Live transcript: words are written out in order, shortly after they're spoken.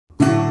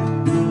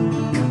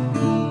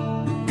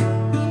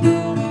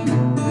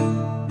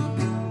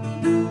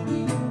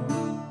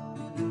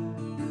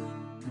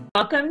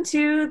Welcome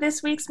to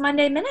this week's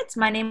Monday Minutes.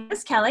 My name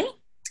is Kelly.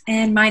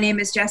 And my name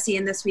is Jessie,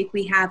 and this week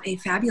we have a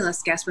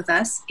fabulous guest with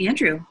us,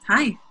 Andrew.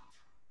 Hi.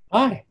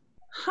 Hi.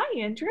 Hi,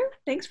 Andrew.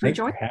 Thanks for Thanks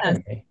joining for us.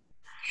 having me.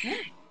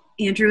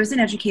 Andrew is an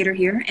educator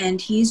here,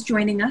 and he's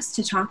joining us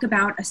to talk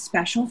about a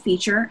special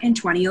feature in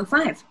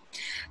 2005.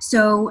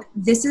 So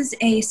this is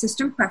a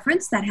system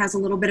preference that has a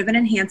little bit of an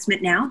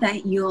enhancement now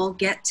that you'll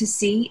get to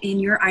see in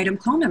your item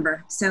call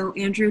number. So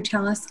Andrew,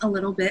 tell us a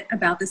little bit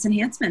about this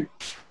enhancement.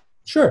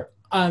 Sure.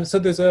 So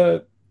there's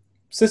a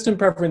system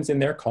preference in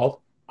there called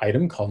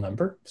item call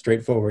number,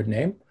 straightforward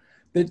name,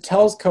 that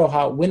tells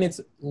Koha when it's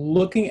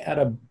looking at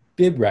a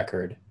bib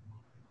record,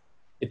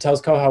 it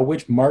tells Koha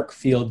which mark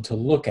field to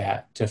look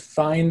at to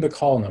find the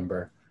call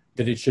number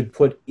that it should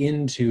put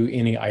into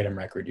any item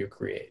record you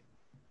create.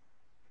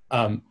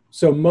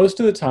 So most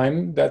of the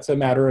time, that's a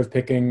matter of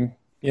picking,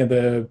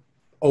 the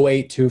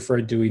 082 for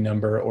a Dewey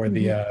number or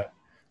the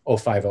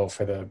 050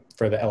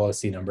 for the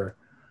LOC number.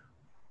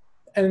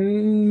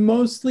 And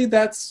mostly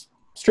that's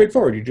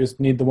straightforward. You just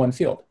need the one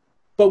field.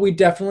 But we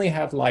definitely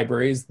have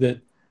libraries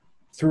that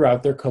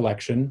throughout their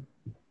collection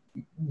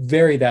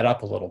vary that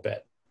up a little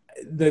bit.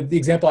 The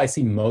example I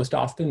see most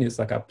often is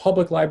like a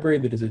public library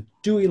that is a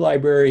Dewey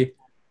library.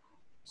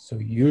 So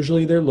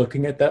usually they're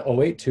looking at that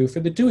 082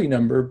 for the Dewey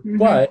number,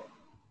 but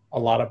a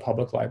lot of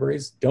public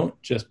libraries don't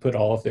just put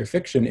all of their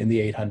fiction in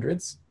the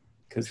 800s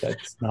because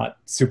that's not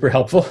super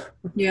helpful.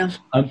 Yeah.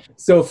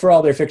 So for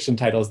all their fiction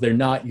titles, they're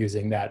not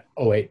using that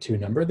 082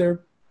 number. They're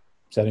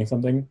setting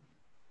something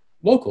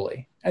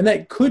locally. And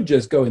that could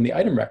just go in the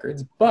item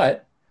records,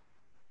 but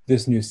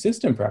this new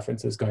system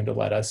preference is going to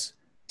let us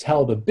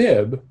tell the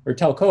bib, or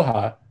tell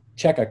Koha,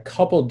 check a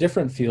couple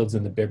different fields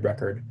in the bib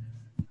record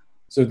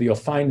so that you'll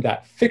find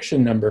that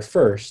fiction number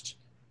first.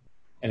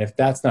 And if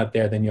that's not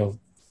there, then you'll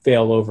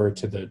fail over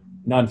to the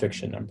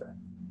nonfiction number.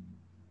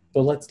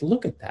 But let's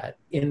look at that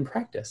in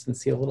practice and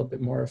see a little bit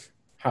more of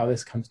how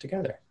this comes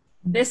together.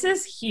 This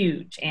is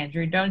huge,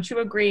 Andrew. Don't you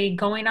agree?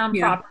 Going on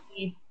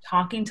property,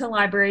 talking to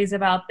libraries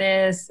about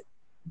this.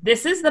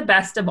 This is the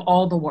best of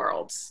all the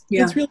worlds.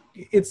 Yeah.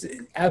 It's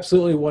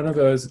absolutely one of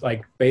those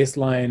like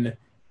baseline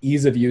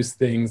ease of use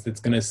things that's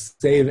going to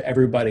save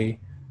everybody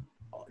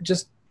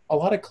just a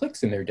lot of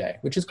clicks in their day,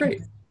 which is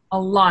great. A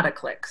lot of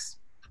clicks.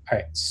 All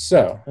right,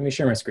 so let me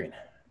share my screen.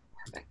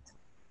 Perfect.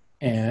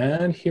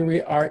 And here we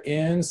are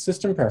in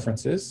system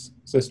preferences.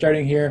 So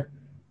starting here,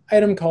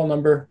 item call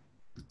number,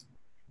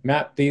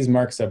 map these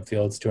mark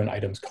subfields to an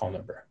item's call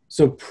number.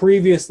 So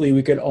previously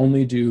we could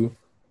only do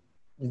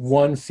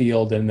one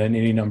field and then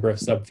any number of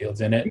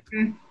subfields in it.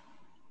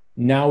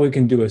 Now we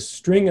can do a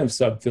string of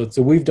subfields.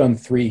 So we've done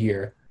 3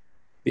 here.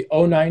 The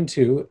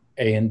 092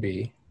 A and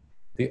B,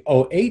 the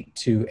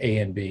 082 A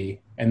and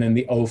B, and then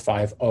the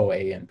 050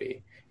 A and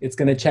B. It's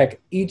going to check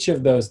each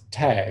of those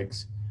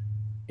tags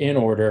in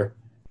order.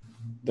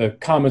 The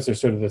comments are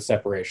sort of the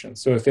separation.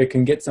 So if it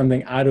can get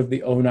something out of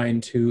the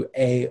 092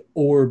 A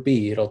or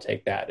B, it'll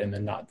take that and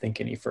then not think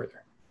any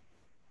further.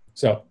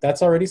 So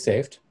that's already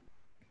saved.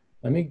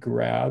 Let me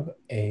grab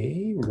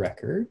a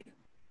record.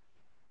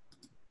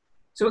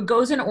 So it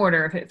goes in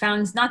order. If it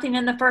finds nothing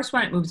in the first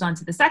one, it moves on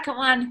to the second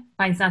one.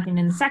 Finds nothing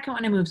in the second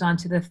one, it moves on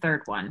to the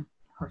third one.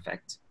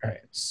 Perfect. All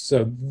right,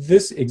 so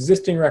this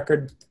existing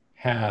record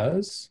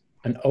has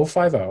an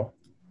 050,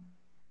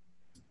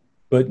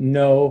 but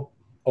no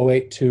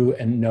 082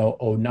 and no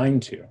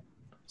 092.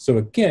 So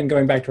again,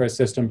 going back to our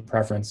system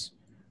preference,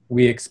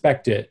 we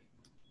expect it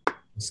to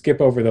skip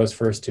over those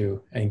first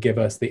two and give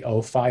us the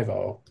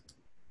 050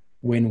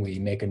 when we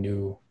make a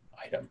new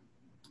item.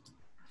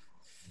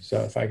 So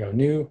if I go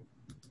new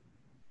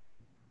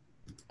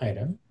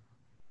item,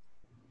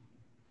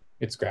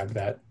 it's grabbed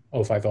that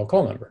 050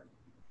 call number.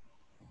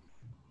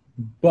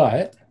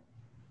 But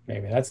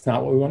maybe that's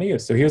not what we want to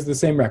use. So here's the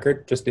same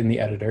record, just in the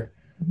editor.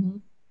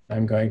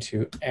 I'm going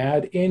to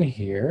add in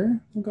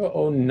here, we'll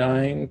go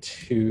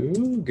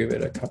 092, give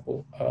it a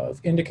couple of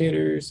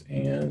indicators,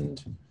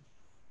 and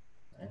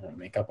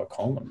make up a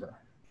call number.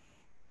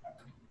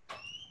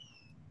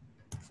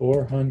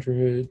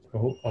 400,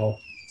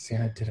 see,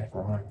 I did it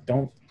wrong.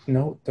 Don't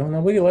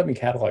nobody let me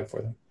catalog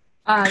for them.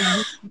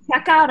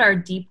 Check out our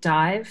deep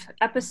dive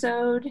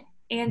episode,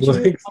 Andrew.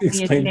 Will you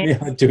explain to me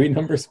how Dewey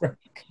numbers work?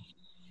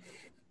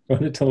 Go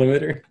to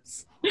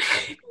telemeters.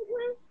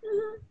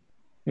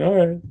 All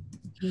right.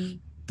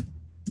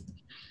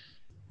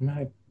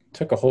 I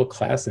took a whole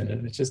class in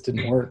it. It just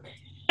didn't work.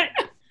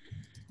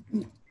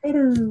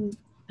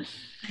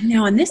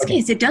 Now, in this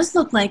case, it does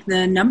look like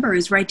the number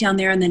is right down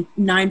there in the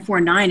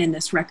 949 in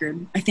this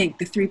record. I think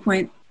the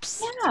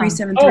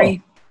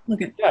 3.373.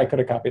 Look at. Yeah, I could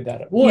have copied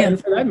that. Well,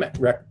 and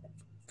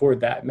for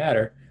that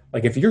matter,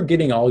 like if you're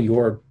getting all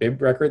your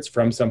bib records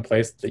from some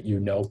place that you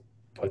know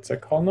puts a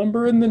call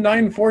number in the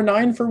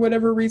 949 for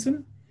whatever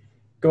reason,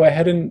 go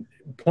ahead and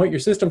point your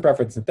system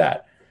preference at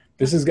that.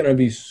 This is going to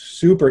be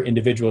super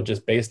individual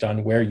just based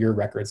on where your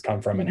records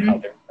come from and how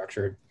they're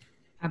structured.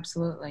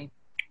 Absolutely.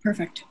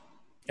 Perfect.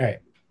 All right.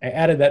 I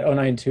added that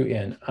 092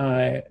 in.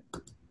 I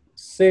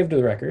saved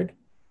the record.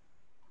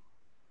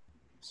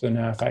 So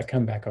now if I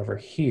come back over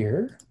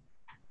here,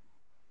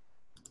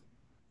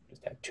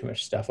 Got too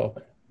much stuff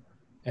open.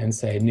 And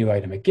say new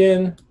item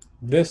again.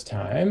 This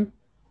time,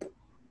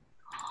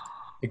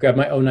 I grab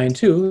my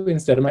 092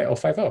 instead of my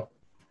 050.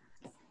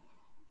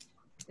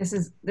 This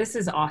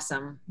is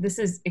awesome. This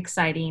is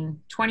exciting.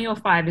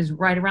 2005 is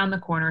right around the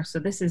corner. So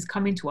this is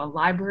coming to a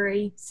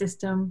library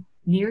system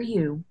near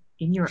you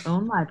in your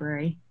own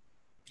library.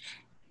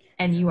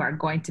 And you are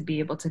going to be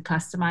able to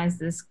customize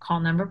this call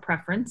number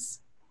preference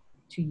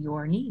to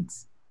your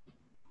needs.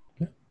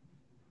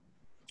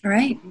 All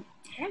right.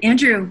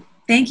 Andrew,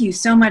 thank you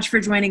so much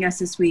for joining us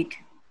this week.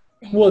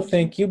 Well,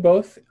 thank you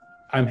both.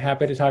 I'm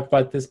happy to talk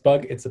about this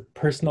bug. It's a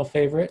personal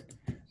favorite.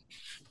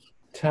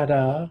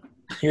 Ta-da.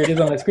 Here it is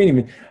on the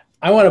screen.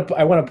 I want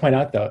to point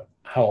out, though,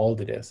 how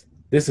old it is.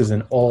 This is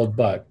an old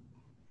bug.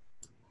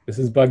 This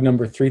is bug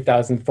number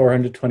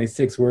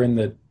 3,426. We're in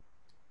the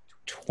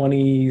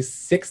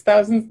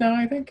 26,000s now,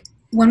 I think.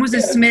 When was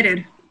it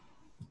submitted?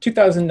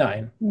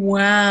 2009.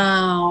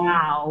 Wow.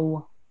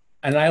 Wow.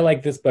 And I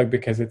like this bug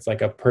because it's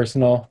like a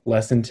personal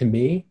lesson to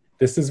me.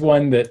 This is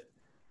one that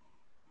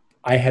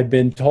I had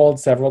been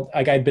told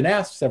I'd been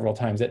asked several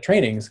times at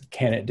trainings,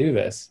 can it do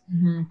this?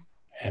 Mm-hmm.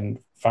 And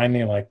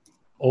finally, like,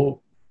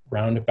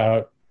 round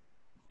about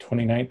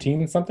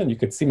 2019 something, you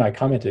could see my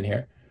comment in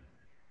here.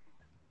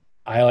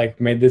 I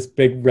made this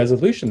big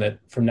resolution that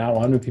from now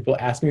on, when people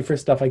ask me for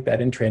stuff like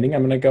that in training,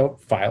 I'm going to go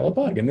file a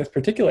bug. In this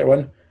particular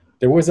one,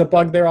 there was a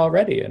bug there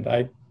already, and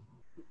I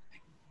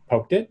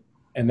poked it,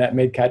 and that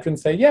made Katrin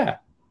say, yeah,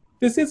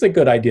 this is a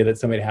good idea that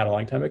somebody had a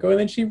long time ago, and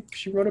then she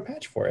wrote a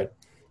patch for it.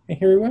 And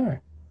here we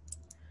are.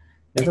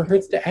 Never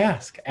hurts to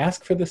ask.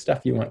 Ask for the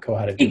stuff you want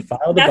Koha to do. File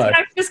the bug. That's what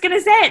I was just going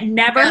to say. It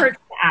never hurts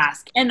to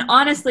ask. And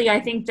honestly, I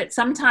think that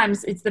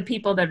sometimes it's the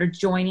people that are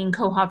joining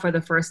Koha for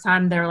the first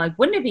time. They're like,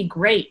 wouldn't it be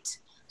great?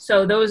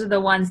 So those are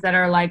the ones that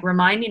are like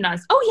reminding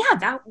us, oh yeah,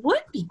 that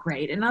would be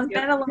great. And I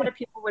bet a lot of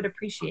people would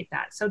appreciate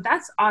that. So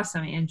that's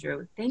awesome,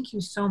 Andrew. Thank you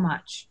so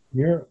much.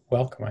 You're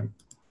welcome.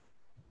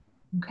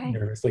 I'm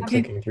nervously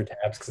clicking through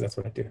tabs because that's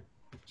what I do.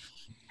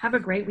 Have a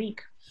great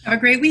week. Have a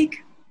great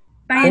week.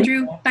 Bye,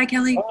 Andrew. Bye,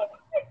 Kelly. Bye.